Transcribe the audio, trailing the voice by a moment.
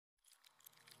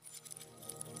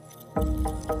I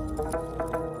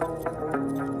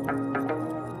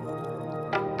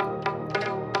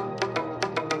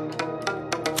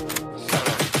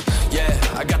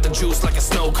got the juice like a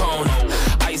snow cone.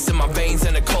 Ice in my veins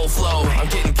and a cold flow. I'm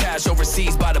getting cash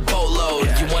overseas by the boatload.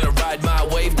 You wanna ride my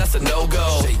wave? That's a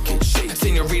no-go.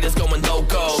 Senoritas going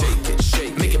loco.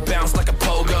 Make it bounce like a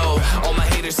pogo. All my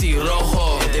haters see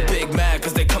rojo. They big mad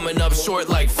cause they coming up short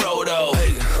like Frodo.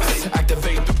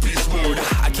 Activate the beast mode.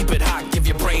 I keep it hot, give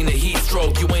your brain a heat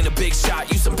stroke. You ain't a big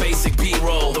shot, you some basic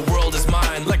B-roll. The world is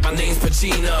mine like my name's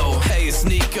Pacino. Hey, it's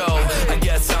Nico, I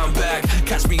guess I'm back.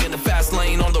 Catch me in the fast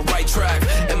lane on the right track.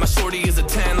 And my shorty is a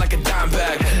 10 like a dime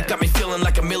bag. Got me feeling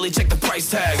like a millie, check the price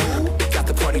tag. Got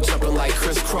the party jumping like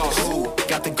crisscross.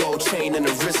 Got the gold chain and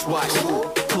the wristwatch.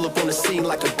 Pull up on the scene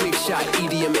like a big shot.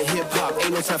 EDM and hip hop,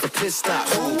 ain't no time for pit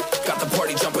stops. Got the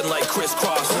party jumping like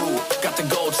crisscross. Got the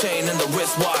gold chain and the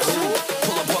wristwatch.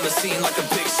 Pull up on the scene like a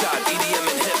big shot.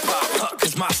 EDM and hip hop,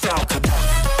 cause my style.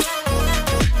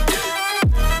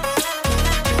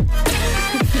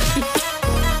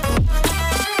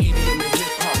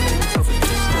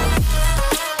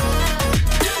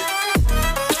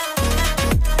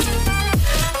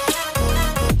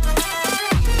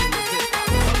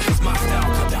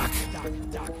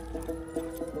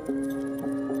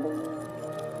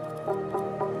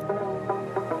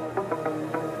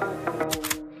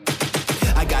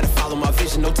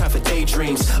 No time for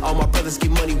daydreams. All my brothers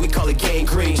get money, we call it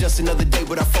gangrene. Just another day,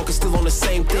 but I focus still on the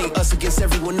same thing. Us against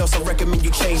everyone else, I recommend you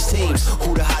change teams.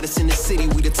 Who the hottest in the city?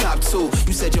 We the top two.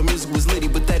 You said your music was litty,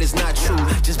 but that is not true.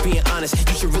 Just being honest,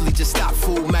 you should really just stop,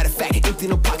 fool. Matter of fact, empty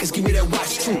no pockets, give me that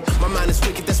watch too. My mind is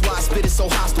wicked, that's why I spit it so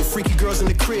hostile. Freaky girls in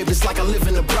the crib, it's like I live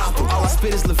in a brothel. All I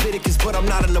spit is Leviticus, but I'm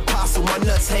not an apostle. My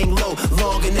nuts hang low,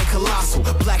 long and they colossal.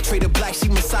 Black trader black, she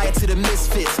messiah to the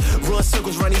misfits. Run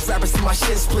circles, run these rappers till my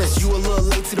shit splits. You a little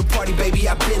late to the party, baby,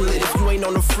 I been lit. If you ain't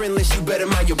on the friend list, you better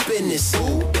mind your business.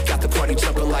 Got the party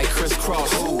jumping like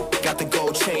crisscross. Got the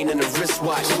gold chain and the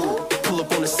wristwatch. Pull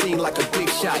up on the scene like a big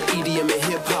shot. EDM and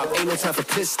hip hop, ain't no time for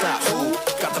pit stops.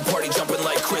 Got the party jumping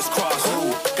like crisscross.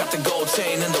 Got the gold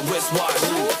chain and the wristwatch.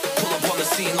 Pull up on the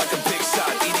scene like a big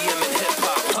shot. EDM and hip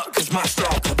hop, cause my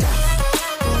style.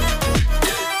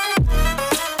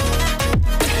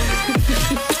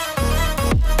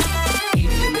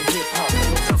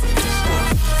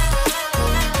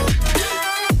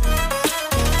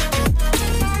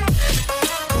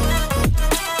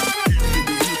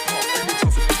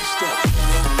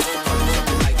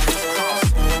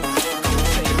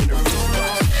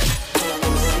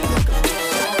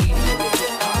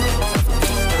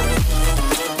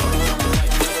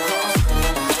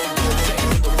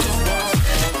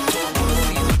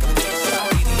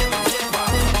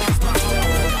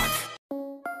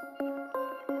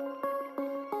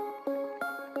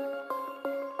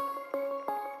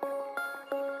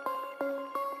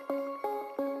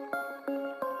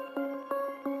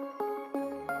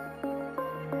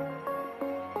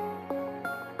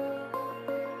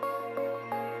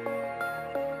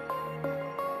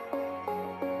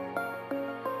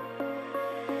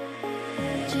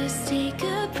 Just take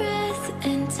a